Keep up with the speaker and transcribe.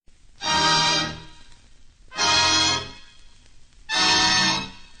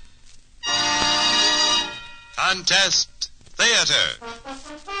Contest Theater.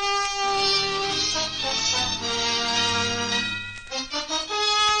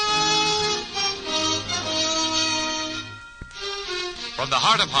 From the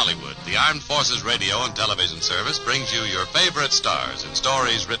heart of Hollywood, the Armed Forces Radio and Television Service brings you your favorite stars in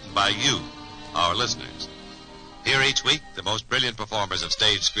stories written by you, our listeners. Here each week, the most brilliant performers of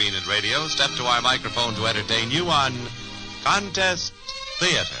stage, screen, and radio step to our microphone to entertain you on Contest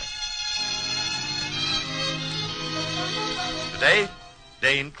Theater. Today,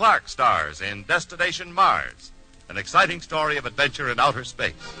 Dane Clark stars in Destination Mars, an exciting story of adventure in outer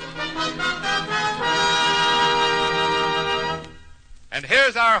space. And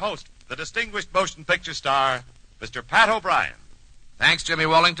here's our host, the distinguished motion picture star, Mr. Pat O'Brien. Thanks, Jimmy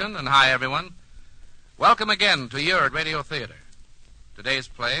Wallington, and hi, everyone. Welcome again to your Radio Theater. Today's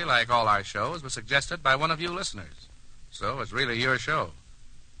play, like all our shows, was suggested by one of you listeners. So it's really your show.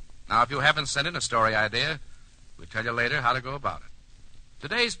 Now, if you haven't sent in a story idea, we'll tell you later how to go about it.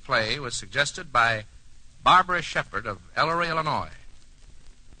 Today's play was suggested by Barbara Shepard of Ellery, Illinois.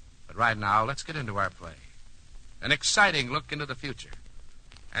 But right now, let's get into our play. An exciting look into the future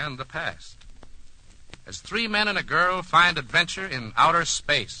and the past, as three men and a girl find adventure in outer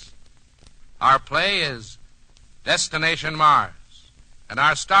space. Our play is Destination Mars, and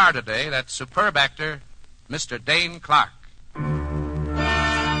our star today, that superb actor, Mr. Dane Clark.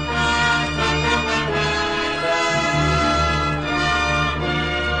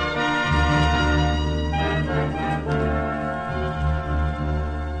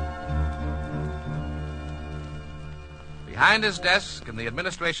 Behind his desk in the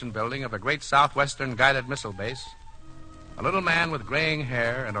administration building of a great southwestern guided missile base, a little man with graying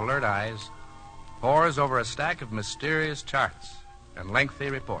hair and alert eyes pores over a stack of mysterious charts and lengthy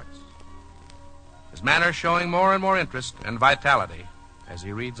reports, his manner showing more and more interest and vitality as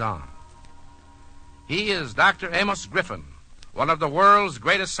he reads on. He is Dr. Amos Griffin, one of the world's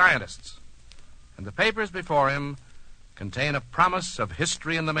greatest scientists, and the papers before him contain a promise of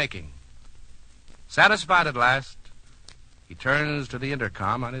history in the making. Satisfied at last, he turns to the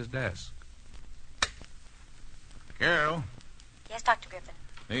intercom on his desk. Carol? Yes, Dr. Griffin.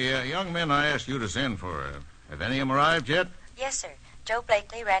 The young men I asked you to send for, have any of them arrived yet? Yes, sir. Joe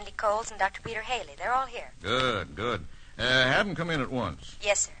Blakely, Randy Coles, and Dr. Peter Haley. They're all here. Good. Have them come in at once.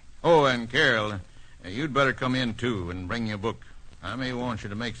 Yes, sir. Oh, and Carol, you'd better come in, too, and bring your book. I may want you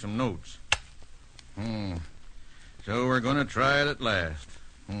to make some notes. So we're going to try it at last.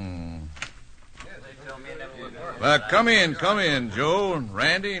 Well, come in, Joe, and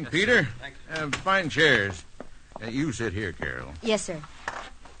Randy, and Peter. Find chairs. You sit here, Carol. Yes, sir.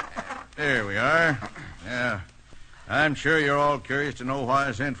 There we are. Yeah, I'm sure you're all curious to know why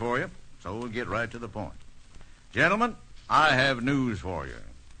I sent for you, so we'll get right to the point. Gentlemen, I have news for you.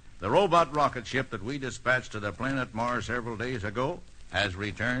 The robot rocket ship that we dispatched to the planet Mars several days ago has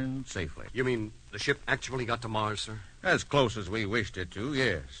returned safely. You mean the ship actually got to Mars, sir? As close as we wished it to,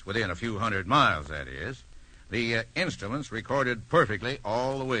 yes. Within a few hundred miles, that is. The instruments recorded perfectly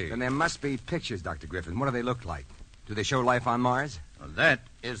all the way. Then there must be pictures, Dr. Griffin. What do they look like? Do they show life on Mars? Well, that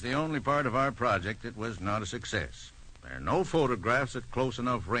is the only part of our project that was not a success. There are no photographs at close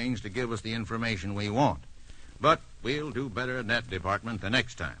enough range to give us the information we want. But we'll do better in that department the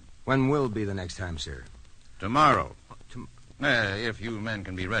next time. When will be the next time, sir? Tomorrow. If you men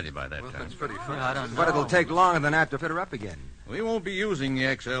can be ready by that time. That's pretty fast. I don't know. But it'll take longer than that to fit her up again. We won't be using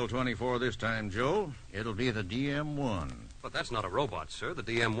the XL-24 this time, Joe. It'll be the DM-1. But that's not a robot, sir. The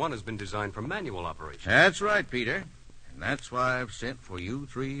DM-1 has been designed for manual operation. That's right, Peter. And that's why I've sent for you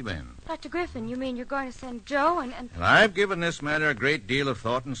three men. Dr. Griffin, you mean you're going to send Joe and... Well, I've given this matter a great deal of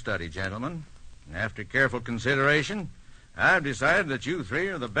thought and study, gentlemen. And after careful consideration, I've decided that you three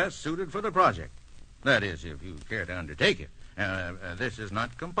are the best suited for the project. That is, if you care to undertake it. This is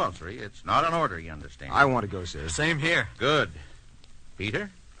not compulsory. It's not an order, you understand. I want to go, sir. Same here. Good. Peter?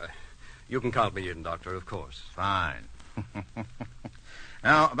 You can count me in, Doctor, of course. Fine.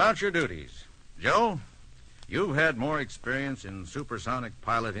 Now, about your duties. Joe, you've had more experience in supersonic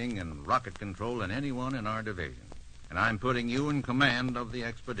piloting and rocket control than anyone in our division. And I'm putting you in command of the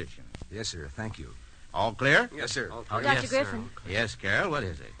expedition. Yes, sir. Thank you. All clear? Yes, sir. Dr. Griffin, Yes, Carol, what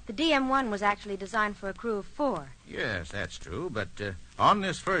is it? the DM-1 was actually designed for a crew of 4. Yes, that's true, but on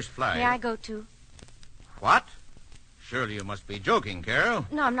this first flight... May I go too? What? Surely you must be joking, Carol.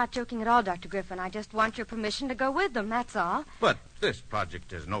 No, I'm not joking at all, Dr. Griffin. I just want your permission to go with them, that's all. But this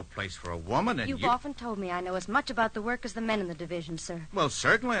project is no place for a woman, and You've often told me I know as much about the work as the men in the division, sir. Well,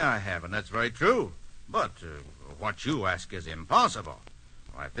 certainly I have, and that's very true. But what you ask is impossible.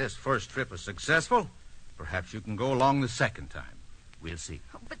 Why, if this first trip is successful, Perhaps you can go along the second time. We'll see.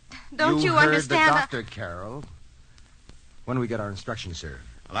 But don't you heard understand? the doctor, Carol. When do we get our instructions, sir?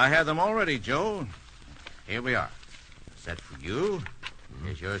 Well, I have them all ready, Joe. Here we are. Set for you.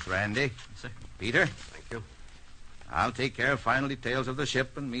 Here's yours, Randy. Yes, sir. Peter. Thank you. I'll take care of final details of the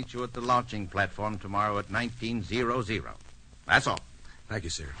ship and meet you at the launching platform tomorrow at 1900. That's all. Thank you,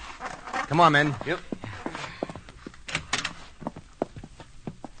 sir. Come on, men. Yep.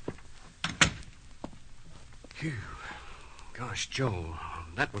 Phew. Gosh, Joe,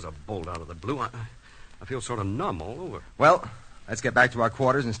 that was a bolt out of the blue. I feel sort of numb all over. Well, let's get back to our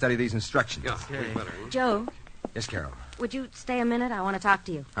quarters and study these instructions. Yeah, we better. Joe, Yes, Carol. would you stay a minute? I want to talk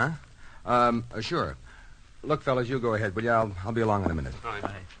to you. Huh? Sure. Look, fellas, you go ahead, will you? I'll be along in a minute. All right.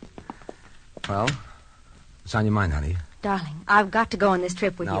 Well, what's on your mind, honey? Darling, I've got to go on this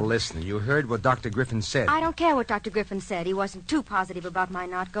trip with Now, you. listen, you heard what Dr. Griffin said. I don't care what Dr. Griffin said. He wasn't too positive about my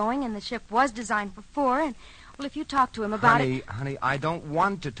not going, and the ship was designed for 4, and, well, if you talk to him about it... Honey, I don't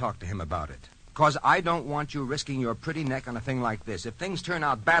want to talk to him about it. Because I don't want you risking your pretty neck on a thing like this. If things turn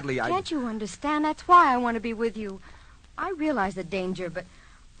out badly, Can't you understand? That's why I want to be with you. I realize the danger, but,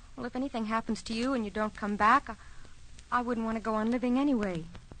 well, if anything happens to you and you don't come back, I wouldn't want to go on living anyway.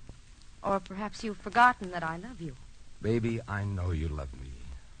 Or perhaps you've forgotten that I love you. Baby, I know you love me.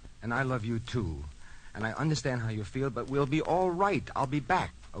 And I love you, too. And I understand how you feel, but we'll be all right. I'll be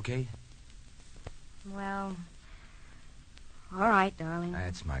back, okay? Well, all right, darling.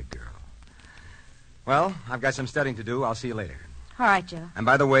 That's my girl. Well, I've got some studying to do. I'll see you later. All right, Joe. And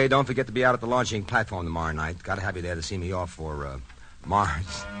by the way, don't forget to be out at the launching platform tomorrow night. Got to have you there to see me off for,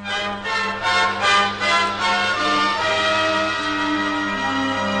 Mars.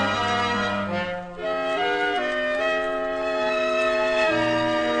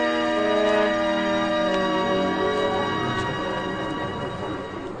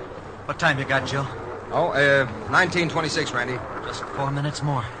 What time you got, Joe? 1926, Randy. Just 4 minutes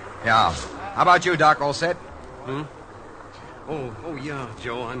more. Yeah. How about you, Doc? All set? Oh, yeah,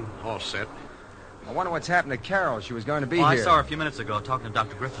 Joe, I'm all set. I wonder what's happened to Carol. She was going to be I here. saw her a few minutes ago talking to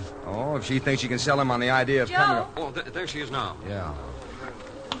Dr. Griffin. Oh, if she thinks she can sell him on the idea of Joe! coming... Oh, there she is now. Yeah.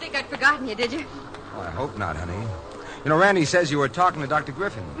 You think I'd forgotten you, did you? Well, I hope not, honey. You know, Randy says you were talking to Dr.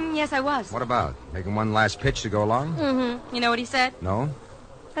 Griffin. Yes, I was. What about? Making one last pitch to go along? Mm-hmm. You know what he said? No?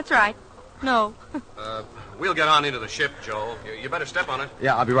 That's right. No. We'll get on into the ship, Joe. You better step on it.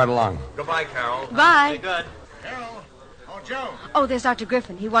 Yeah, I'll be right along. Goodbye, Carol. Bye. Stay good. Carol. Oh, Joe. Oh, there's Dr.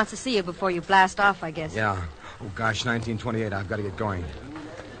 Griffin. He wants to see you before you blast off, I guess. Yeah. Oh, gosh, 1928. I've got to get going.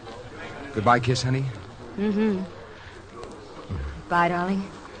 Goodbye, kiss, honey. Mm-hmm. Bye, darling.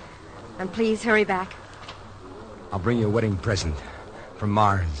 And please hurry back. I'll bring you a wedding present from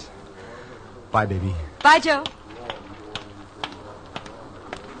Mars. Bye, baby. Bye, Joe.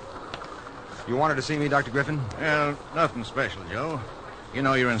 You wanted to see me, Dr. Griffin? Well, nothing special, Joe. You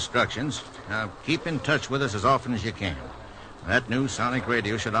know your instructions. Now, keep in touch with us as often as you can. That new sonic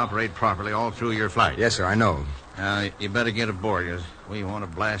radio should operate properly all through your flight. Yes, sir, I know. You better get aboard, as we want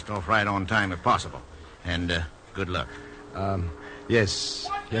to blast off right on time if possible. And good luck. Yes.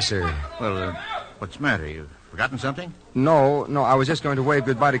 Yes, sir. Well, what's the matter? You forgotten something? No, I was just going to wave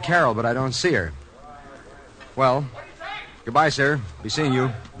goodbye to Carol, but I don't see her. Well, goodbye, sir. Be seeing you.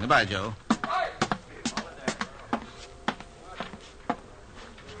 Goodbye, Joe.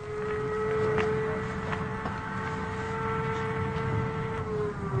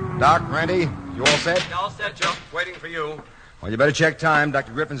 Doc, Randy, you all set? All set, Joe. Waiting for you. Well, you better check time.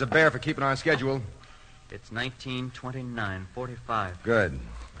 Dr. Griffin's a bear for keeping on schedule. It's 19:29:45. Good.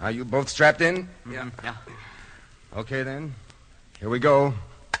 Are you both strapped in? Yeah. Okay, then. Here we go.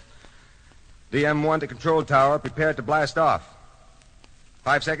 DM-1 to control tower, prepared to blast off.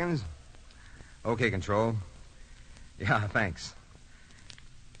 5 seconds? Okay, control. Yeah, thanks.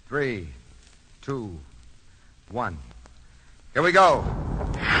 3, 2, 1. Here we go.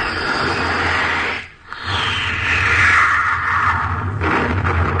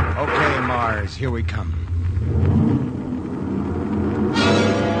 Okay, Mars, here we come.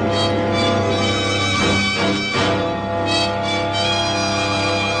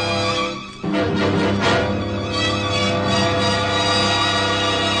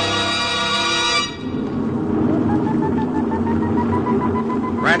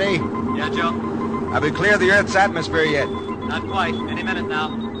 Randy, Yeah, Joe? have we cleared the Earth's atmosphere yet? Not quite. Any minute now.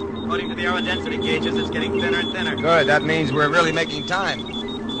 According to the aerodensity gauges, it's getting thinner and thinner. Good, that means we're really making time.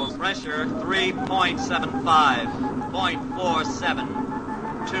 For pressure, 3.75.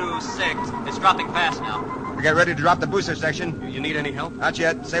 0.47. 26. It's dropping fast now. We get ready to drop the booster section. You need any help? Not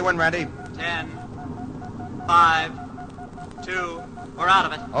yet. Say when, Randy. 10, 5, 2, we're out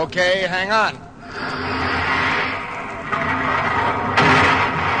of it. Okay, hang on.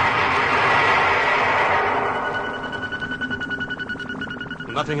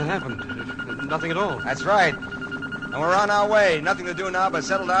 Nothing happened. Nothing at all. That's right. And we're on our way. Nothing to do now but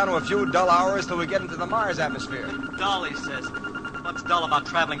settle down to a few dull hours till we get into the Mars atmosphere. Dull, he says. What's dull about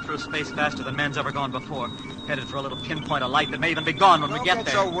traveling through space faster than man's ever gone before? Headed for a little pinpoint of light that may even be gone when we get there. Don't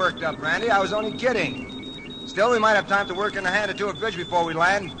get so worked up, Randy. I was only kidding. Still, we might have time to work in the Hand-to-Two bridge before we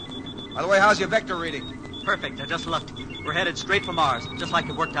land. By the way, how's your vector reading? Perfect. I just looked. We're headed straight for Mars, just like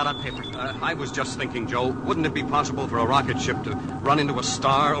it worked out on paper. I was just thinking, Joe, wouldn't it be possible for a rocket ship to run into a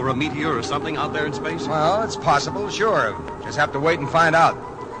star or a meteor or something out there in space? Well, it's possible, sure. Just have to wait and find out.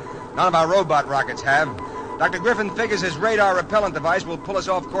 None of our robot rockets have. Dr. Griffin figures his radar repellent device will pull us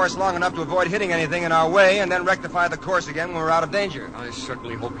off course long enough to avoid hitting anything in our way and then rectify the course again when we're out of danger. I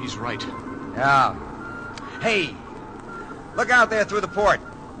certainly hope he's right. Yeah. Hey, look out there through the port.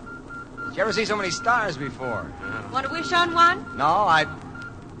 Did you ever see so many stars before? Want to wish on one? No,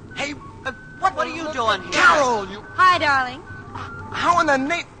 Hey, what are you doing here? Carol, you... Hi, darling. How in the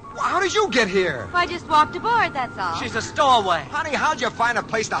name... How did you get here? Well, I just walked aboard, that's all. She's a stowaway. Honey, how'd you find a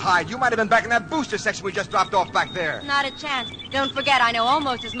place to hide? You might have been back in that booster section we just dropped off back there. Not a chance. Don't forget, I know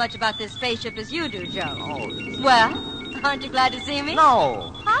almost as much about this spaceship as you do, Joe. Oh. Well, aren't you glad to see me?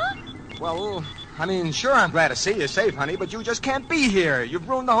 No. Huh? Well, I mean, sure, I'm glad to see you safe, honey, but you just can't be here. You've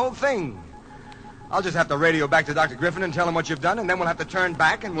ruined the whole thing. I'll just have to radio back to Dr. Griffin and tell him what you've done, and then we'll have to turn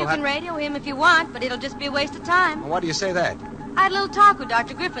back and You can radio him if you want, but it'll just be a waste of time. Why do you say that? I had a little talk with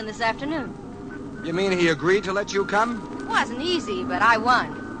Dr. Griffin this afternoon. You mean he agreed to let you come? It wasn't easy, but I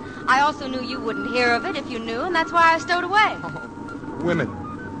won. I also knew you wouldn't hear of it if you knew, and that's why I stowed away. Women.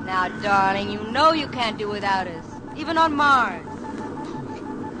 Now, darling, you know you can't do without us, even on Mars.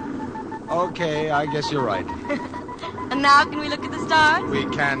 Okay, I guess you're right. And now can we look at the stars? We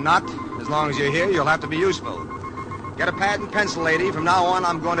cannot. As long as you're here, you'll have to be useful. Get a pad and pencil, lady. From now on,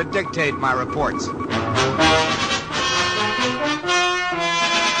 I'm going to dictate my reports.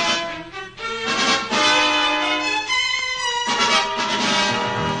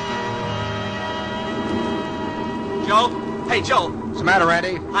 Joe? Hey, Joe. What's the matter,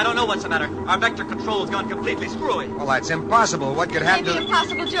 Randy? I don't know what's the matter. Our vector control's gone completely screwy. Well, that's impossible. What could It happen may be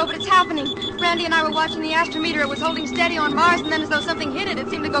impossible, Joe, but it's happening. Randy and I were watching the astrometer. It was holding steady on Mars, and then as though something hit it, it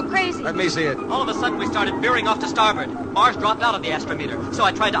seemed to go crazy. Let me see it. All of a sudden, we started veering off to starboard. Mars dropped out of the astrometer. So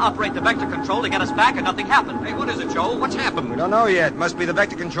I tried to operate the vector control to get us back, and nothing happened. Hey, what is it, Joe? What's happened? We don't know yet. Must be the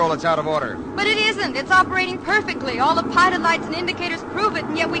vector control that's out of order. But it isn't. It's operating perfectly. All the pilot lights and indicators prove it,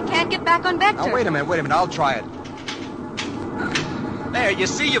 and yet we can't get back on vector. Now, wait a minute. I'll try it. There, you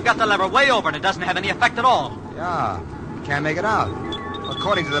see, you've got the lever way over, and it doesn't have any effect at all. Yeah, can't make it out.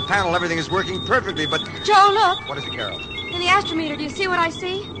 According to the panel, everything is working perfectly, but... Joe, look. What is it, Carol? In the astrometer, do you see what I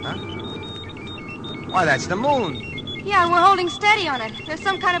see? Huh? Why, that's the moon. Yeah, and we're holding steady on it. There's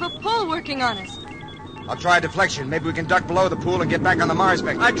some kind of a pull working on us. I'll try deflection. Maybe we can duck below the pool and get back on the Mars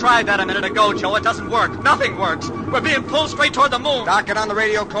vector. I tried that a minute ago, Joe. It doesn't work. Nothing works. We're being pulled straight toward the moon. Doc, get on the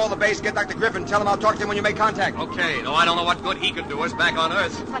radio, call the base, get Dr. Griffin. Tell him I'll talk to him when you make contact. Okay, though I don't know what good he can do us back on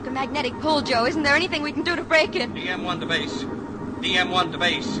Earth. It's like a magnetic pull, Joe. Isn't there anything we can do to break it? DM1 to base. DM1 to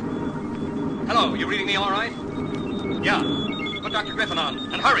base. Hello, you reading me all right? Yeah. Put Dr. Griffin on,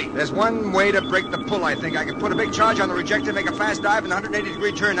 and hurry. There's one way to break the pull, I think. I can put a big charge on the rejector, make a fast dive, and a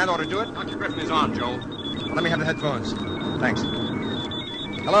 180-degree turn. That ought to do it. Dr. Griffin is on, Joe. Well, let me have the headphones. Thanks.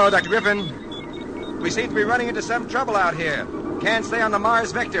 Hello, Dr. Griffin. We seem to be running into some trouble out here. Can't stay on the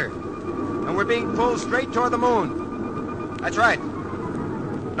Mars vector. And we're being pulled straight toward the moon. That's right.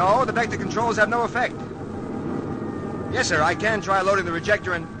 No, the vector controls have no effect. Yes, sir, I can try loading the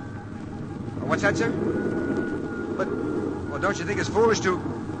rejector and... What's that, sir? But, well, don't you think it's foolish to...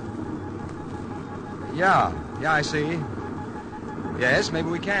 Yeah, I see. Yes, maybe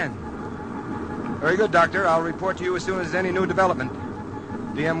we can. Very good, Doctor. I'll report to you as soon as there's any new development.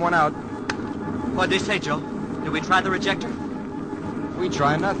 DM1 out. What'd they say, Joe? Did we try the rejector? We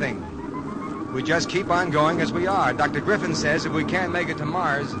try nothing. We just keep on going as we are. Dr. Griffin says if we can't make it to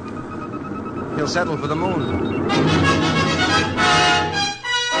Mars, he'll settle for the moon.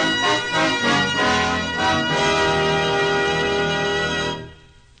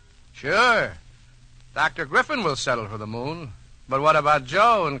 Sure. Dr. Griffin will settle for the moon. But what about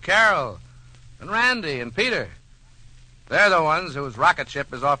Joe and Carol and Randy and Peter? They're the ones whose rocket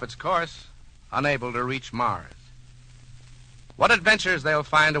ship is off its course, unable to reach Mars. What adventures they'll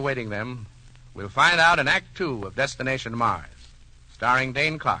find awaiting them, we'll find out in Act 2 of Destination Mars, starring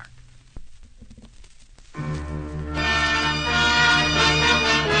Dane Clark.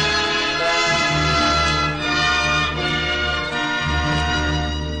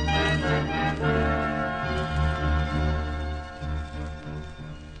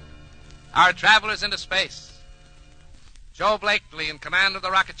 Our travelers into space. Joe Blakely in command of the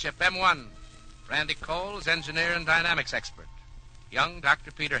rocket ship M1. Randy Coles, engineer and dynamics expert. Young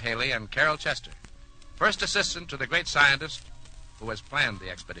Dr. Peter Haley and Carol Chester, first assistant to the great scientist who has planned the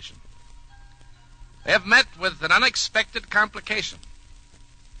expedition. They have met with an unexpected complication.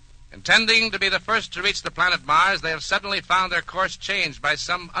 Intending to be the first to reach the planet Mars, they have suddenly found their course changed by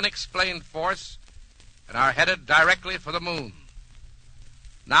some unexplained force and are headed directly for the moon.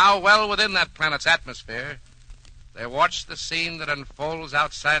 Now, well within that planet's atmosphere, they watch the scene that unfolds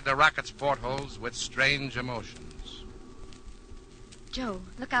outside the rocket's portholes with strange emotions. Joe,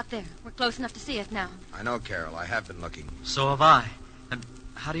 look out there. We're close enough to see it now. I know, Carol. I have been looking. So have I. And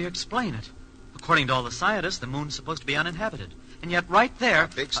how do you explain it? According to all the scientists, the moon's supposed to be uninhabited. And yet right there...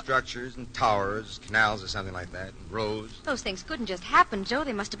 Big structures and towers, canals or something like that, and roads. Those things couldn't just happen, Joe.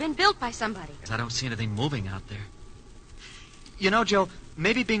 They must have been built by somebody. I don't see anything moving out there. You know, Joe,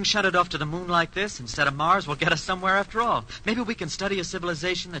 maybe being shunted off to the moon like this instead of Mars will get us somewhere after all. Maybe we can study a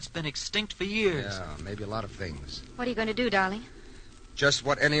civilization that's been extinct for years. Yeah, maybe a lot of things. What are you going to do, darling? Just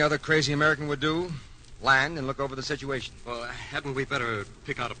what any other crazy American would do. Land and look over the situation. Well, hadn't we better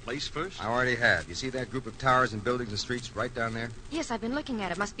pick out a place first? I already have. You see that group of towers and buildings and streets right down there? Yes, I've been looking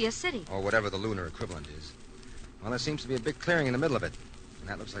at it. Must be a city. Or whatever the lunar equivalent is. Well, there seems to be a big clearing in the middle of it. And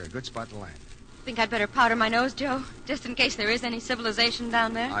that looks like a good spot to land. Think I'd better powder my nose, Joe? Just in case there is any civilization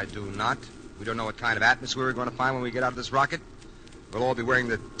down there? I do not. We don't know what kind of atmosphere we're going to find when we get out of this rocket. We'll all be wearing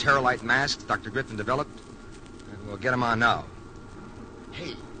the Terralite masks Dr. Griffin developed. And we'll get them on now.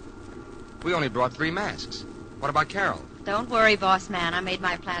 Hey, we only brought 3 masks. What about Carol? Don't worry, boss man. I made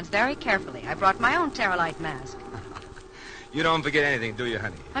my plans very carefully. I brought my own Terralite mask. You don't forget anything, do you,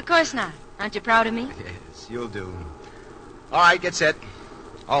 honey? Of course not. Aren't you proud of me? Yes, you'll do. All right, get set.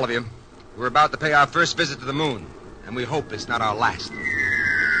 All of you. We're about to pay our first visit to the moon, and we hope it's not our last.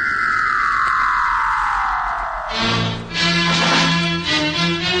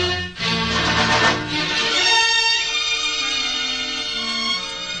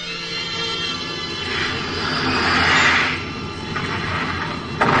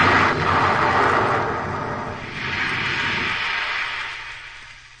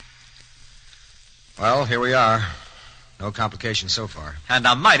 Well, here we are. No complications so far. And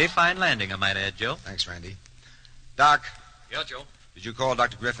a mighty fine landing, I might add, Joe. Thanks, Randy. Doc, Yeah, Joe. did you call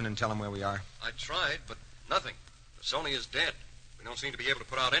Dr. Griffin and tell him where we are? I tried, but nothing. The Sony is dead. We don't seem to be able to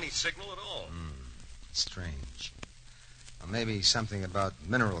put out any signal at all. Strange. Well, maybe something about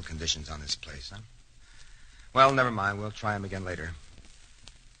mineral conditions on this place, huh? Well, never mind. We'll try them again later.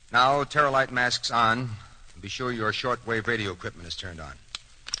 Now, Terralite masks on. Be sure your shortwave radio equipment is turned on.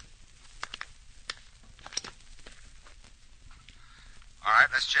 All right,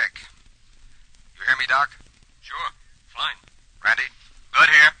 let's check. You hear me, Doc? Sure. Fine. Randy? Good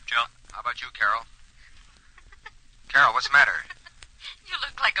here, Joe. How about you, Carol? Carol, what's the matter? You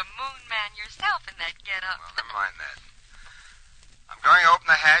look like a moon man yourself in that getup. Well, never mind that. I'm going to open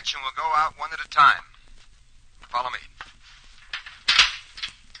the hatch, and we'll go out one at a time. Follow me.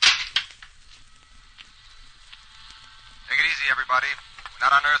 Take it easy, everybody. We're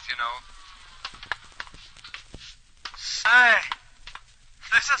not on Earth, you know. Say,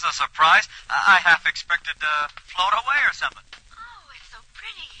 this is a surprise. I half expected to float away or something. Oh, it's so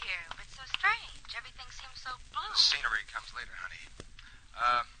pretty here, but so strange. Everything seems so blue. The scenery comes later, honey.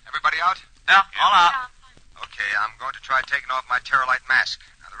 Everybody out? Yeah, all out. Okay, I'm going to try taking off my Terralite mask.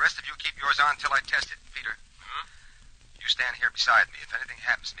 Now, the rest of you keep yours on until I test it. Peter, you stand here beside me. If anything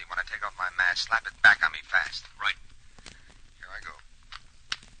happens to me when I take off my mask, slap it back on me fast. Right. Here I go.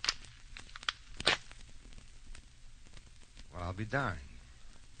 Well, I'll be darned.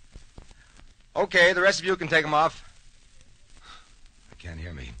 Okay, the rest of you can take them off. They can't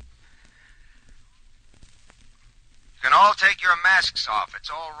hear me. You can all take your masks off. It's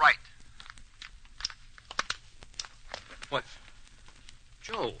all right. What?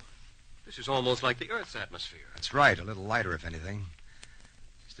 Joe, this is almost like the Earth's atmosphere. That's right. A little lighter, if anything.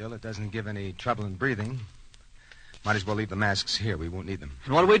 Still, it doesn't give any trouble in breathing. Might as well leave the masks here. We won't need them.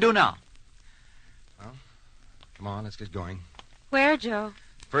 And what do we do now? Well, come on, let's get going. Where, Joe?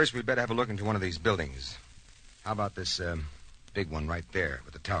 First, we'd better have a look into one of these buildings. How about this big one right there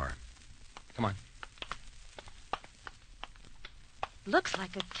with the tower? Come on. Looks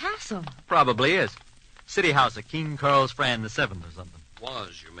like a castle. Probably is. City house of King Carl's friend, the Seventh or something.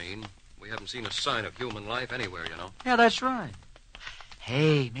 Was, you mean? We haven't seen a sign of human life anywhere, you know. Yeah, that's right.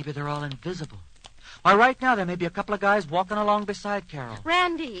 Hey, maybe they're all invisible. Why, right now there may be a couple of guys walking along beside Carol.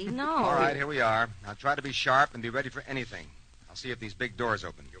 Randy, no. All right, here we are. Now try to be sharp and be ready for anything. I'll see if these big doors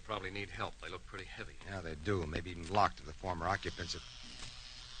open. You'll probably need help. They look pretty heavy. Yeah, they do. Maybe even locked to the former occupants of...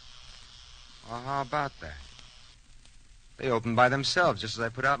 Well, how about that? They opened by themselves, just as I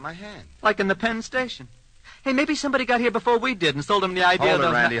put out my hand. Like in the Penn Station. Hey, maybe somebody got here before we did and sold them the idea Hold of it,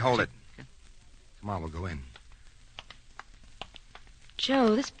 those... Randy, hold it. Come on, we'll go in.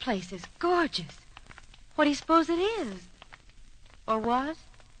 Joe, this place is gorgeous. What do you suppose it is? Or was?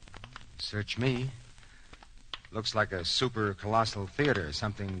 Search me. Looks like a super colossal theater,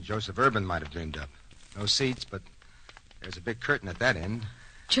 something Joseph Urban might have dreamed up. No seats, but there's a big curtain at that end.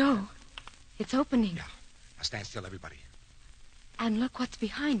 Joe, it's opening. Yeah. Now stand still, everybody. And look what's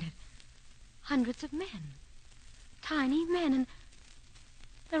behind it. Hundreds of men. Tiny men, and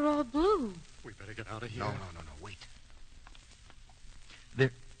they're all blue. We better get out of here. No, wait.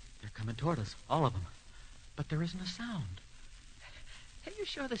 They're coming toward us, all of them. But there isn't a sound. Are you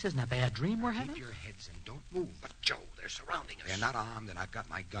sure this isn't a bad dream we're having? Keep your heads and don't move. But, Joe, they're surrounding us. They're not armed, and I've got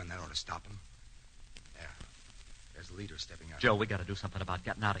my gun. That ought to stop them. There. There's the leader stepping out. Joe, we got to do something about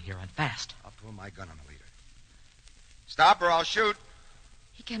getting out of here, and fast. I'll pull my gun on the leader. Stop or I'll shoot.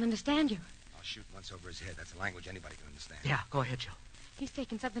 He can't understand you. I'll shoot once over his head. That's a language anybody can understand. Yeah, go ahead, Joe. He's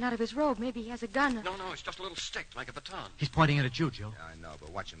taking something out of his robe. Maybe he has a gun. No, it's just a little stick, like a baton. He's pointing it at you, Joe. Yeah, I know,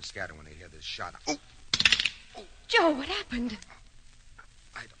 but watch them scatter when they hear this shot. Oh! Joe, what happened?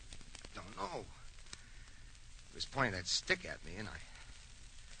 I don't know. He was pointing that stick at me, and I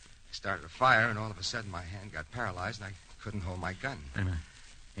started a fire, and all of a sudden my hand got paralyzed, and I couldn't hold my gun. Wait a minute.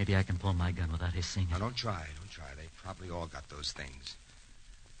 Maybe I can pull my gun without his seeing it. Now, don't try. They probably all got those things.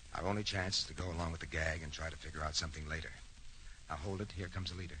 Our only chance is to go along with the gag and try to figure out something later. Now, hold it. Here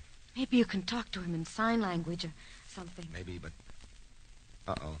comes the leader. Maybe you can talk to him in sign language or something. Maybe, but...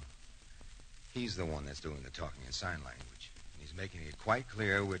 Uh-oh. He's the one that's doing the talking in sign language. And he's making it quite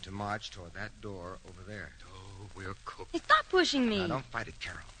clear we're to march toward that door over there. Oh, we're cooked. Hey, stop pushing me. Now, don't fight it,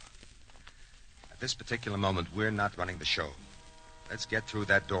 Carol. At this particular moment, we're not running the show. Let's get through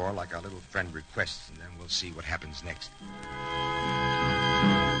that door like our little friend requests, and then we'll see what happens next.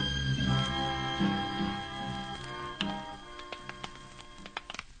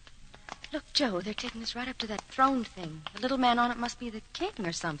 Look, Joe, they're taking us right up to that throne thing. The little man on it must be the king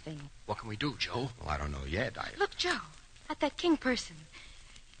or something. What can we do, Joe? Well, I don't know yet. Look, Joe, at that king person.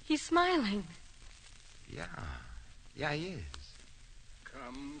 He's smiling. Yeah, he is.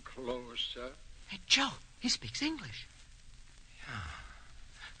 Come closer. Hey, Joe, he speaks English. Yeah.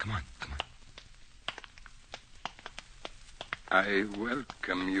 Come on. I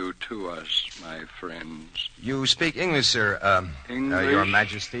welcome you to us, my friends. You speak English, sir. English? Your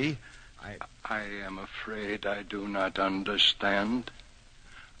Majesty. I am afraid I do not understand.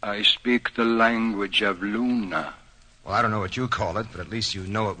 I speak the language of Luna. Well, I don't know what you call it, but at least you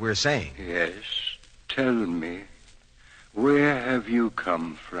know what we're saying. Yes. Tell me, where have you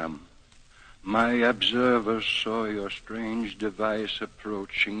come from? My observers saw your strange device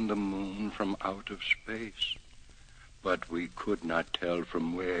approaching the moon from out of space. But we could not tell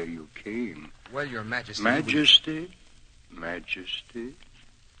from where you came. Well, Your Majesty... Majesty?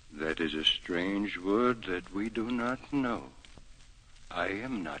 That is a strange word that we do not know. I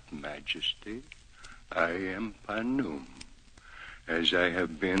am not Majesty. I am Panum, as I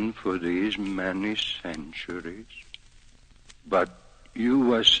have been for these many centuries. But you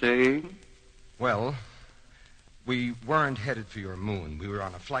were saying? Well, we weren't headed for your moon. We were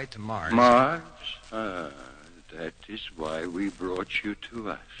on a flight to Mars. Mars? That is why we brought you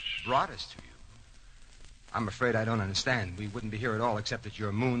to us. Brought us to you? I'm afraid I don't understand. We wouldn't be here at all except that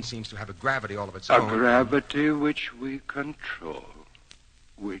your moon seems to have a gravity all of its own. A gravity which we control,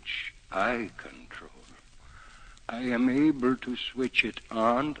 which I control. I am able to switch it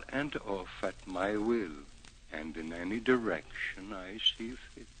on and off at my will, and in any direction I see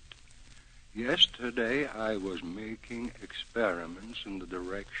fit. Yesterday I was making experiments in the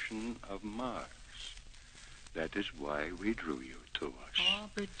direction of Mars. That is why we drew you to us. Oh,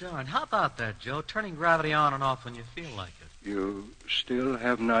 be darned. How about that, Joe? Turning gravity on and off when you feel like it. You still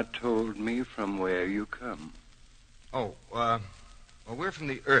have not told me from where you come. Oh, well, we're from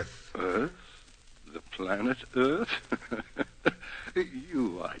the Earth. Earth? The planet Earth?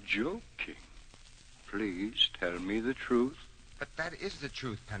 You are joking. Please tell me the truth. But that is the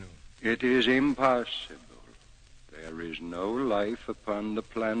truth, Panu. It is impossible. There is no life upon the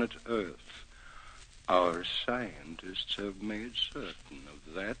planet Earth. Our scientists have made certain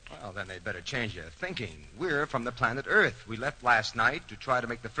of that. Well, then they'd better change their thinking. We're from the planet Earth. We left last night to try to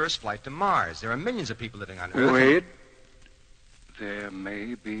make the first flight to Mars. There are millions of people living on Earth. Wait. There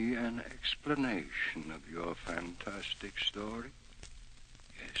may be an explanation of your fantastic story.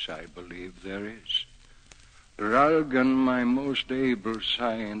 Yes, I believe there is. Ralgan, my most able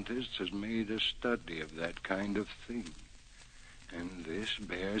scientist, has made a study of that kind of thing. And this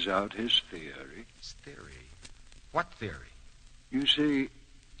bears out his theory. His theory? What theory? You see,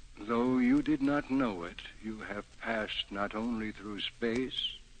 though you did not know it, you have passed not only through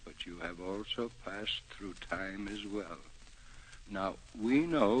space, but you have also passed through time as well. Now, we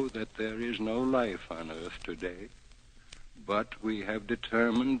know that there is no life on Earth today, but we have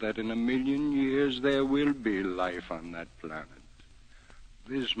determined that in 1,000,000 years there will be life on that planet.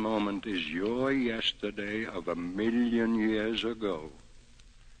 This moment is your yesterday of 1,000,000 years ago,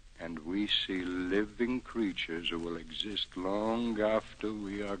 and we see living creatures who will exist long after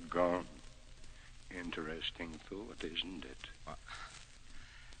we are gone. Interesting thought, isn't it?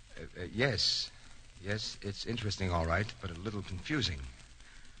 Yes. Yes, it's interesting, all right, but a little confusing.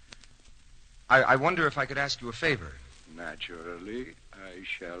 I wonder if I could ask you a favor. Naturally, I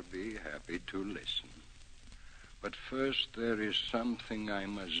shall be happy to listen. But first, there is something I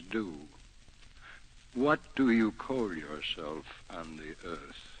must do. What do you call yourself on the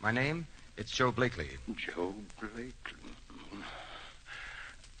Earth? My name? It's Joe Blakely. Joe Blakely.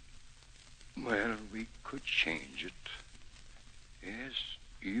 Well, we could change it. Yes,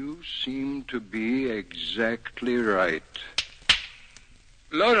 you seem to be exactly right.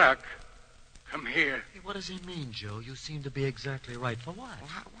 Lorak, come here. Hey, what does he mean, Joe? You seem to be exactly right. For what? Well,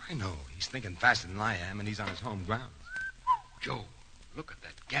 how do I know? He's thinking faster than I am, and he's on his home ground. Joe, look at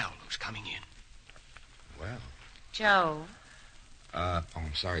that gal who's coming in. Well. Joe.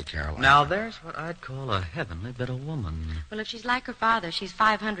 I'm sorry, Carol. Now, there's what I'd call a heavenly bit of woman. Well, if she's like her father, she's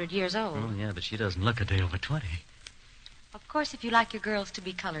 500 years old. Oh, yeah, but she doesn't look a day over 20. Of course, if you like your girls to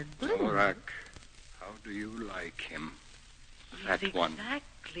be colored blue. Lorak, how do you like him? That one.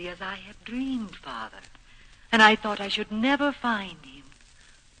 Exactly as I had dreamed, Father. And I thought I should never find him.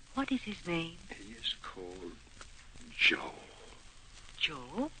 What is his name? He is called Joe.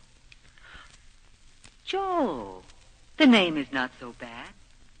 Joe? Joe. The name is not so bad.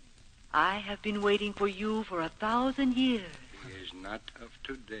 I have been waiting for you for 1,000 years. He is not of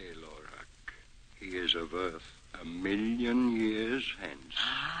today, Lorak. He is of Earth 1,000,000 years hence.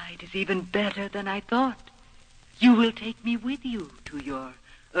 Ah, it is even better than I thought. You will take me with you to your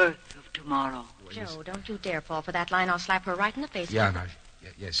Earth of tomorrow. Joe, don't you dare fall for that line. I'll slap her right in the face. Yeah, no,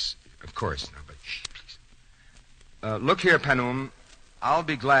 yes, of course. No, but shh, please. Look here, Panum. I'll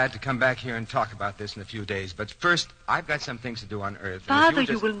be glad to come back here and talk about this in a few days. But first, I've got some things to do on Earth. Father,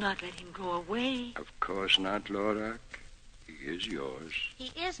 you will not let him go away. Of course not, Lorak. He is yours.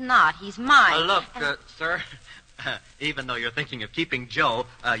 He is not. He's mine. Look, sir, even though you're thinking of keeping Joe,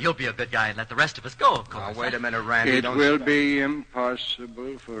 you'll be a good guy and let the rest of us go, of course. Now, wait a minute, Randy. It will be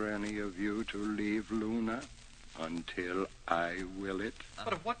impossible for any of you to leave Luna until I will it.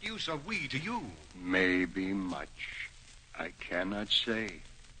 But of what use are we to you? Maybe much. I cannot say.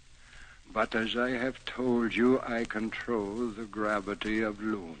 But as I have told you, I control the gravity of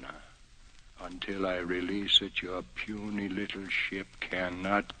Luna. Until I release it, your puny little ship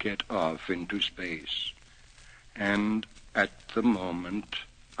cannot get off into space. And at the moment,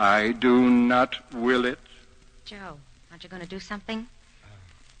 I do not will it. Joe, aren't you going to do something?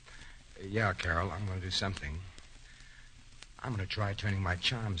 Yeah, Carol, I'm going to do something. I'm going to try turning my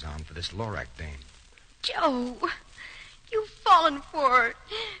charms on for this Lorak dame. Joe, you've fallen for her.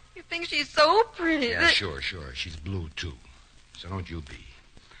 You think she's so pretty. Yeah, sure. She's blue, too. So don't you be.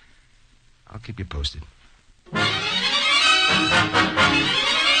 I'll keep you posted.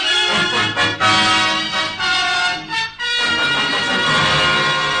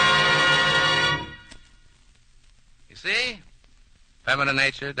 You see? Feminine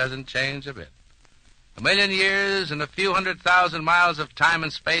nature doesn't change a bit. 1,000,000 years and a few 100,000 miles of time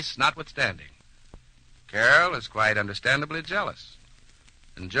and space notwithstanding. Carol is quite understandably jealous.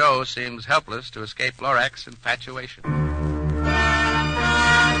 And Joe seems helpless to escape Lorak's infatuation.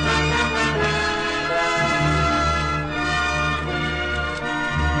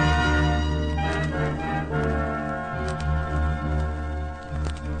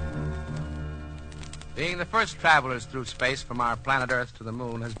 Being the first travelers through space from our planet Earth to the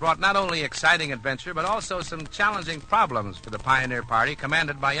moon has brought not only exciting adventure, but also some challenging problems for the pioneer party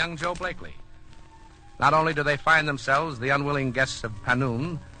commanded by young Joe Blakely. Not only do they find themselves the unwilling guests of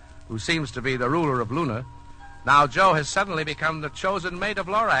Panun, who seems to be the ruler of Luna, now Joe has suddenly become the chosen mate of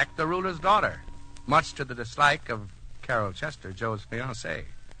Lorak, the ruler's daughter, much to the dislike of Carol Chester, Joe's fiancée.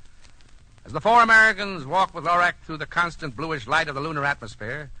 As the four Americans walk with Lorak through the constant bluish light of the lunar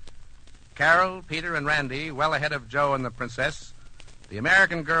atmosphere, Carol, Peter, and Randy, well ahead of Joe and the princess, the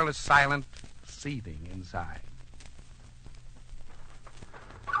American girl is silent, seething inside.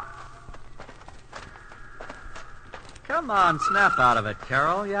 Come on, snap out of it,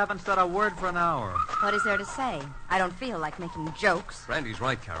 Carol. You haven't said a word for an hour. What is there to say? I don't feel like making jokes. Randy's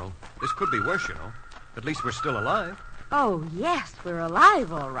right, Carol. This could be worse, you know. At least we're still alive. Oh, yes, we're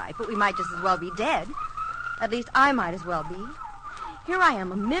alive, all right, but we might just as well be dead. At least I might as well be. Here I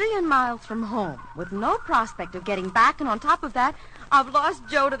am, 1,000,000 miles from home, with no prospect of getting back, and on top of that, I've lost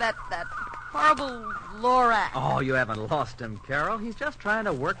Joe to that horrible Lorax. Oh, you haven't lost him, Carol. He's just trying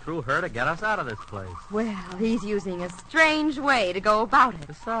to work through her to get us out of this place. Well, he's using a strange way to go about it.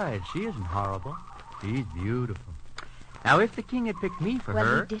 Besides, she isn't horrible. She's beautiful. Now, if the king had picked me for her...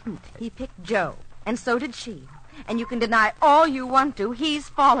 Well, he didn't. He picked Joe, and so did she. And you can deny all you want to. He's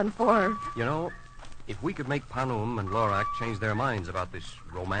fallen for her. You know, if we could make Panum and Lorak change their minds about this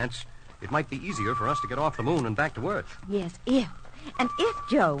romance, it might be easier for us to get off the moon and back to Earth. Yes, if. And if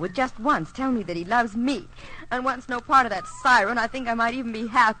Joe would just once tell me that he loves me and wants no part of that siren, I think I might even be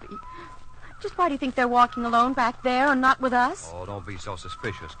happy. Just why do you think they're walking alone back there and not with us? Oh, don't be so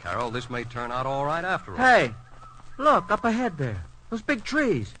suspicious, Carol. This may turn out all right after all. Hey, look, up ahead there. Those big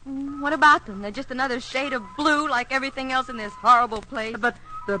trees. What about them? They're just another shade of blue like everything else in this horrible place. But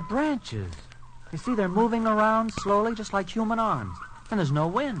the branches. You see, they're moving around slowly, just like human arms. And there's no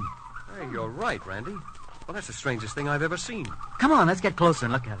wind. Hey, you're right, Randy. Well, that's the strangest thing I've ever seen. Come on, let's get closer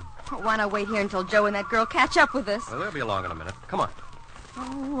and look at them. Why not wait here until Joe and that girl catch up with us? Well, they'll be along in a minute. Come on.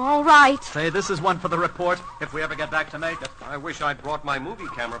 Oh, all right. Say, this is one for the report, if we ever get back to make it. I wish I'd brought my movie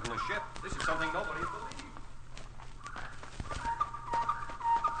camera from the ship. This is something nobody believes.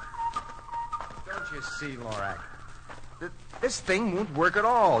 Don't you see, Lorak? This thing won't work at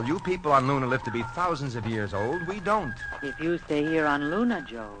all. You people on Luna live to be thousands of years old. We don't. If you stay here on Luna,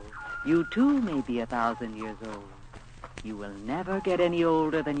 Joe, you too may be 1,000 years old. You will never get any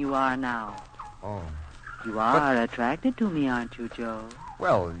older than you are now. Oh. You are attracted to me, aren't you, Joe?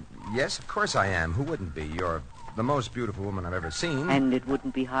 Well, yes, of course I am. Who wouldn't be? You're the most beautiful woman I've ever seen. And it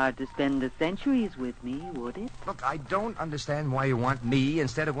wouldn't be hard to spend the centuries with me, would it? Look, I don't understand why you want me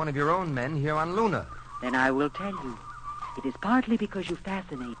instead of one of your own men here on Luna. Then I will tell you. It is partly because you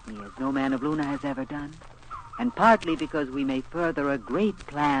fascinate me as no man of Luna has ever done, and partly because we may further a great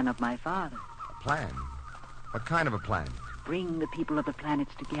plan of my father. A plan? What kind of a plan? Bring the people of the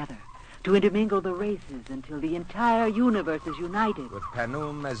planets together, to intermingle the races until the entire universe is united. With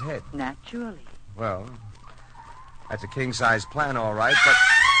Panum as head? Naturally. Well, that's a king-size plan, all right, but...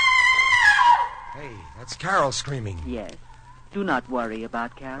 Hey, that's Carol screaming. Yes. Do not worry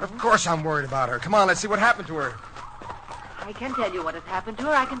about Carol. Of course I'm worried about her. Come on, let's see what happened to her. I can tell you what has happened to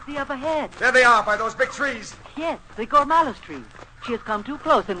her. I can see up ahead. There they are, by those big trees. Yes, the Gormalis trees. She has come too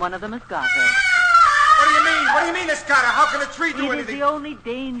close, and one of them has got her. What do you mean? What do you mean it's got her? How can a tree do anything? It is the only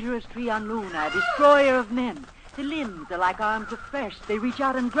dangerous tree on Luna, a destroyer of men. The limbs are like arms of flesh. They reach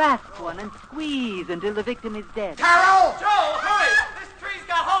out and grasp one and squeeze until the victim is dead. Carol! Joe, hurry! This tree's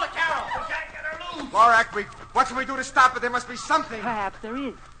got hold of Carol. We can't get her loose. Lorak, what can we do to stop it? There must be something. Perhaps there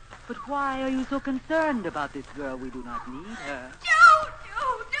is. But why are you so concerned about this girl? We do not need her. Joe,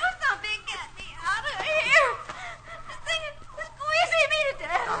 do something. Get me out of here. This thing is squeezing me to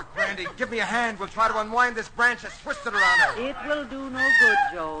death. Ah, Randy, give me a hand. We'll try to unwind this branch that's twisted around her. It will do no good,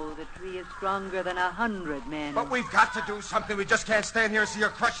 Joe. The tree is stronger than 100 men. But we've got to do something. We just can't stand here and see her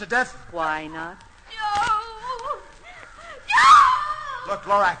crushed to death. Why not? Joe! Look,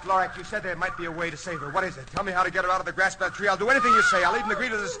 Lorak, you said there might be a way to save her. What is it? Tell me how to get her out of the grasp of that tree. I'll do anything you say. I'll even agree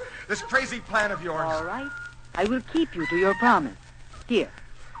to this crazy plan of yours. All right. I will keep you to your promise. Here,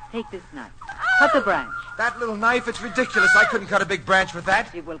 take this knife. Cut the branch. That little knife, it's ridiculous. I couldn't cut a big branch with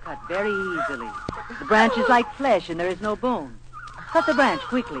that. It will cut very easily. The branch is like flesh and there is no bone. Cut the branch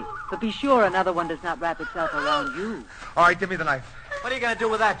quickly, but be sure another one does not wrap itself around you. All right, give me the knife. What are you going to do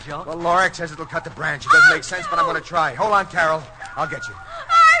with that, Joe? Well, Lorak says it'll cut the branch. It doesn't make sense, but I'm going to try. Hold on, Carol. I'll get you.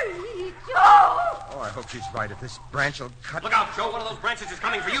 Hurry, Joe! Oh, I hope she's right. If this branch will cut... Look out, Joe. One of those branches is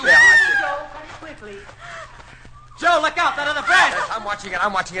coming for you. Yeah, I see. Joe, cut it quickly. Joe, look out, that other branch! Yes, I'm watching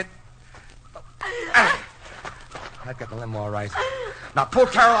it. I've got the limb all right. Now pull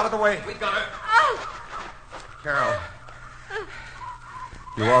Carol out of the way. We got her. Carol.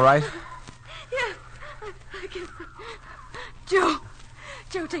 You all right? Yes, I guess so.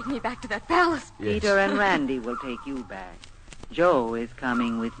 Joe, take me back to that palace. Yes. Peter and Randy will take you back. Joe is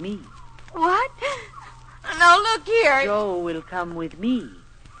coming with me. What? Now, look here. Joe will come with me.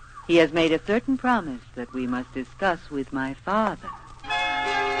 He has made a certain promise that we must discuss with my father.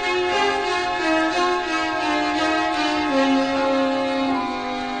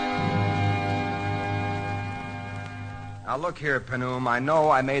 Now, look here, Panum. I know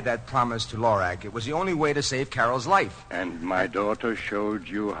I made that promise to Lorak. It was the only way to save Carol's life. And my daughter showed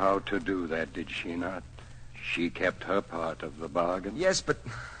you how to do that, did she not? She kept her part of the bargain. Yes, but...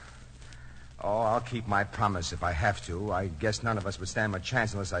 Oh, I'll keep my promise if I have to. I guess none of us would stand much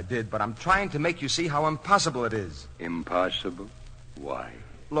chance unless I did, but I'm trying to make you see how impossible it is. Impossible? Why?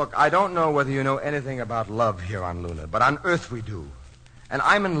 Look, I don't know whether you know anything about love here on Luna, but on Earth we do. And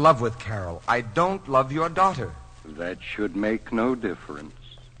I'm in love with Carol. I don't love your daughter. That should make no difference.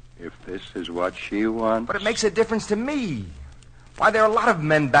 If this is what she wants... But it makes a difference to me. Why, there are a lot of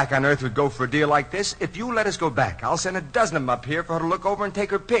men back on Earth who'd go for a deal like this. If you let us go back, I'll send a dozen of them up here for her to look over and take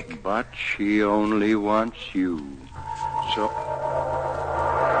her pick. But she only wants you. So...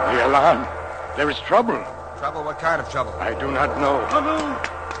 The alarm. There is trouble. Trouble? What kind of trouble? I do not know. Panoom!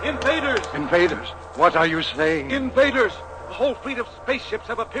 Invaders! Invaders? What are you saying? Invaders! A whole fleet of spaceships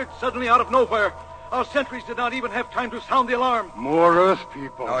have appeared suddenly out of nowhere. Our sentries did not even have time to sound the alarm. More Earth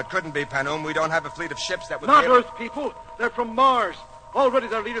people. No, it couldn't be, Panoom. We don't have a fleet of ships that would Not be able... Earth people. They're from Mars. Already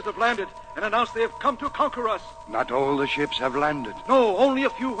their leaders have landed and announced they have come to conquer us. Not all the ships have landed. No, only a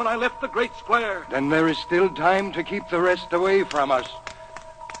few when I left the Great Square. Then there is still time to keep the rest away from us.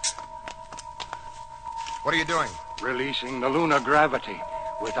 What are you doing? Releasing the lunar gravity.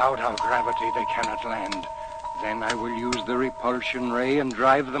 Without our gravity, they cannot land. Then I will use the repulsion ray and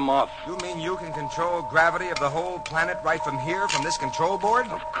drive them off. You mean you can control gravity of the whole planet right from here, from this control board?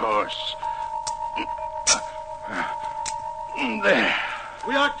 Of course. There.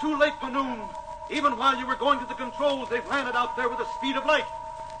 We are too late, Panoom. Even while you were going to the controls, they've landed out there with the speed of light.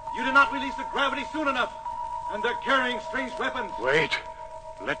 You did not release the gravity soon enough, and they're carrying strange weapons. Wait.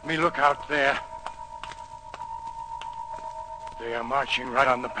 Let me look out there. They are marching right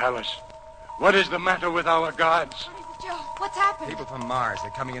on the palace. What is the matter with our guards? What is it, Joe? What's happened? People from Mars.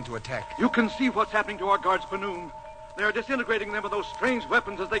 They're coming in to attack. You can see what's happening to our guards, Panoom. They are disintegrating them with those strange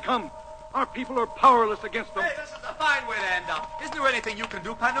weapons as they come. Our people are powerless against them. Hey, this is a fine way to end up. Isn't there anything you can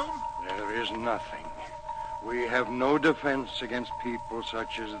do, Panoom? There is nothing. We have no defense against people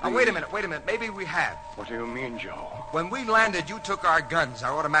such as these. Oh, wait a minute. Maybe we have. What do you mean, Joe? When we landed, you took our guns,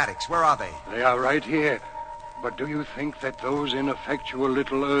 our automatics. Where are they? They are right here. But do you think that those ineffectual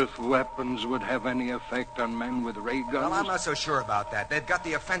little Earth weapons would have any effect on men with ray guns? Well, I'm not so sure about that. They've got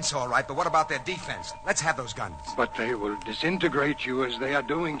the offense all right, but what about their defense? Let's have those guns. But they will disintegrate you as they are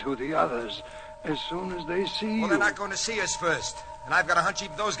doing to the others as soon as they see you. Well, they're not going to see us first. And I've got a hunch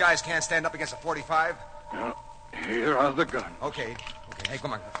even those guys can't stand up against a 45. Now, here are the guns. Okay. Hey,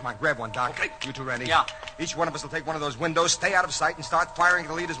 come on, grab one, Doc. Okay. You two ready? Yeah. Each one of us will take one of those windows, stay out of sight, and start firing at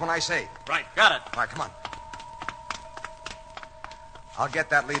the leaders when I say. Right, got it. All right, come on. I'll get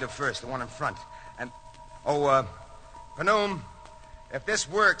that leader first, the one in front. And, Panoom, if this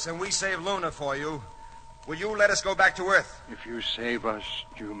works and we save Luna for you, will you let us go back to Earth? If you save us,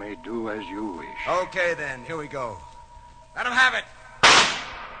 you may do as you wish. Okay, then. Here we go. Let him have it.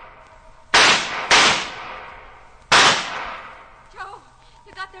 Joe,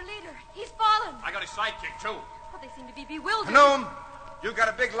 you got their leader. He's fallen. I got his sidekick, too. Well, they seem to be bewildered. Panoom, you got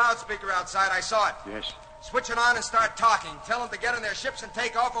a big loudspeaker outside. I saw it. Yes. Switch it on and start talking. Tell them to get in their ships and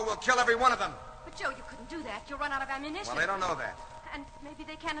take off or we'll kill every one of them. But, Joe, you couldn't do that. You'll run out of ammunition. Well, they don't know that. And maybe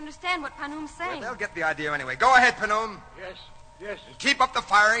they can't understand what Panoom's saying. Well, they'll get the idea anyway. Go ahead, Panoom. Yes. And keep up the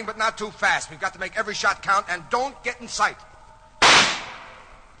firing, but not too fast. We've got to make every shot count, and don't get in sight. Boy,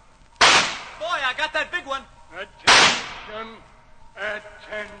 I got that big one.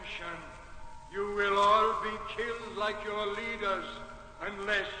 Attention. You will all be killed like your leaders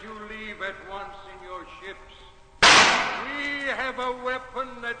unless you leave at once in your ships. We have a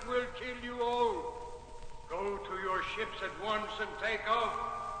weapon that will kill you all. Go to your ships at once and take off.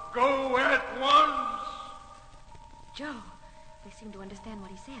 Go at once. Joe, they seem to understand what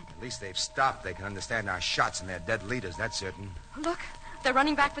he said. At least they've stopped. They can understand our shots and their dead leaders, that's certain. Look, they're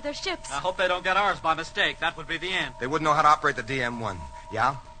running back for their ships. I hope they don't get ours by mistake. That would be the end. They wouldn't know how to operate the DM-1.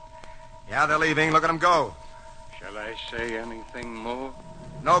 Yeah? Yeah, they're leaving. Look at them go. Shall I say anything more?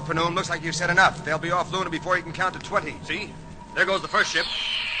 No, Panoom. Looks like you've said enough. They'll be off Luna before you can count to 20. See? There goes the first ship.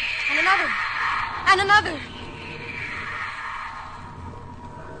 And another. And another.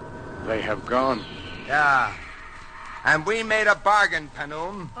 They have gone. Yeah. And we made a bargain,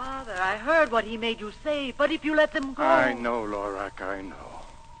 Panoom. Father, I heard what he made you say, but if you let them go... I know, Lorak, I know.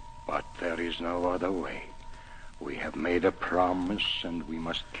 But there is no other way. We have made a promise, and we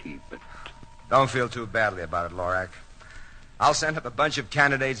must keep it. Don't feel too badly about it, Lorak. I'll send up a bunch of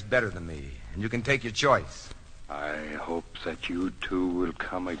candidates better than me, and you can take your choice. I hope that you two will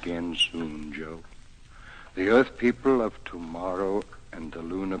come again soon, Joe. The Earth people of tomorrow and the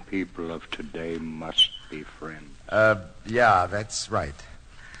Luna people of today must be friends. Yeah, that's right.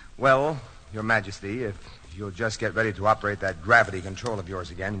 Well, Your Majesty, if you'll just get ready to operate that gravity control of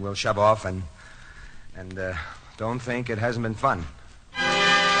yours again, we'll shove off and don't think it hasn't been fun.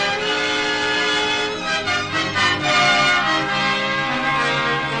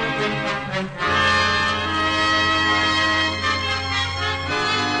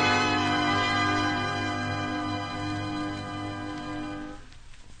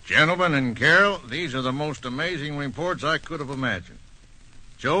 Gentlemen and Carol, these are the most amazing reports I could have imagined.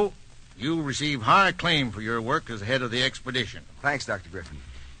 Joe, you receive high acclaim for your work as head of the expedition. Thanks, Dr. Griffin.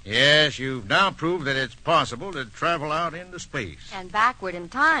 Yes, you've now proved that it's possible to travel out into space. And backward in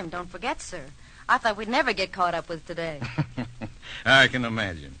time, don't forget, sir. I thought we'd never get caught up with today. I can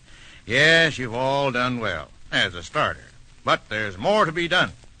imagine. Yes, you've all done well, as a starter. But there's more to be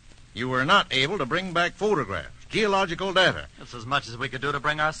done. You were not able to bring back photographs, geological data. That's as much as we could do to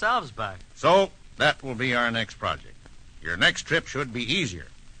bring ourselves back. So, that will be our next project. Your next trip should be easier.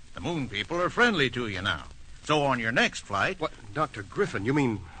 The moon people are friendly to you now. So on your next flight... What, Dr. Griffin, you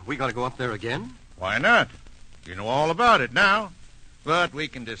mean we got to go up there again? Why not? You know all about it now. But we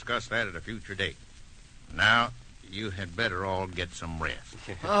can discuss that at a future date. Now, you had better all get some rest.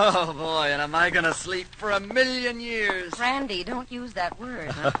 Oh, boy, and am I going to sleep for 1,000,000 years? Randy, don't use that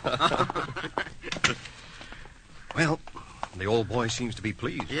word. Well, the old boy seems to be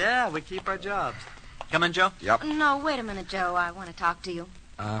pleased. Yeah, we keep our jobs. Come in, Joe? Yep. No, wait a minute, Joe. I want to talk to you.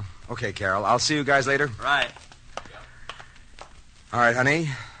 Okay, Carol. I'll see you guys later. Right. All right, honey.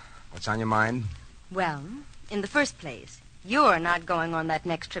 What's on your mind? Well, in the first place, you're not going on that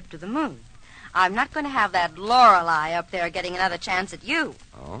next trip to the moon. I'm not going to have that Lorelei up there getting another chance at you.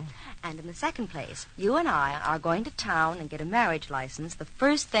 Oh? And in the second place, you and I are going to town and get a marriage license the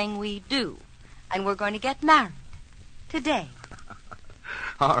first thing we do. And we're going to get married. Today.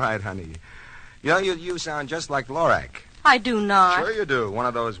 All right, honey. You know, you sound just like Lorak. I do not. Sure you do. One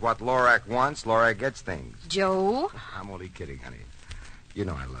of those what Lorak wants, Lorak gets things. Joe? I'm only kidding, honey. You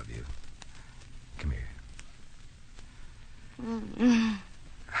know I love you. Come here.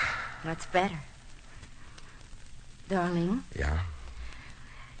 That's better. Darling? Yeah?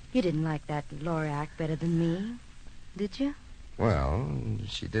 You didn't like that Lorak better than me, did you? Well,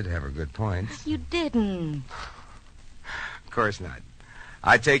 she did have her good points. You didn't. Of course not.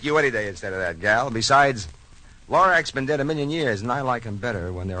 I'd take you any day instead of that gal. Besides, Lorak's been dead 1,000,000 years, and I like them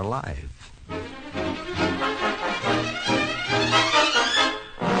better when they're alive.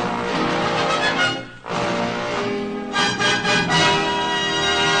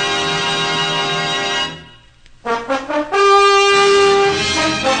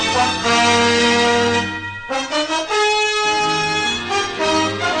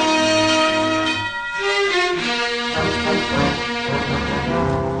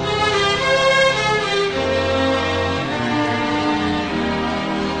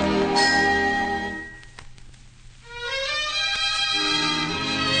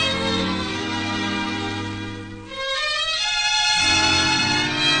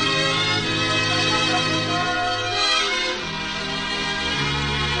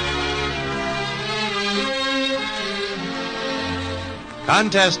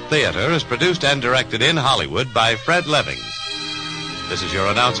 Contest Theater is produced and directed in Hollywood by Fred Levings. This is your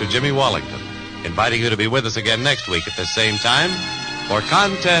announcer, Jimmy Wallington, inviting you to be with us again next week at the same time for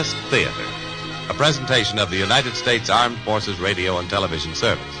Contest Theater, a presentation of the United States Armed Forces Radio and Television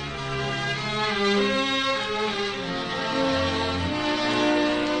Service.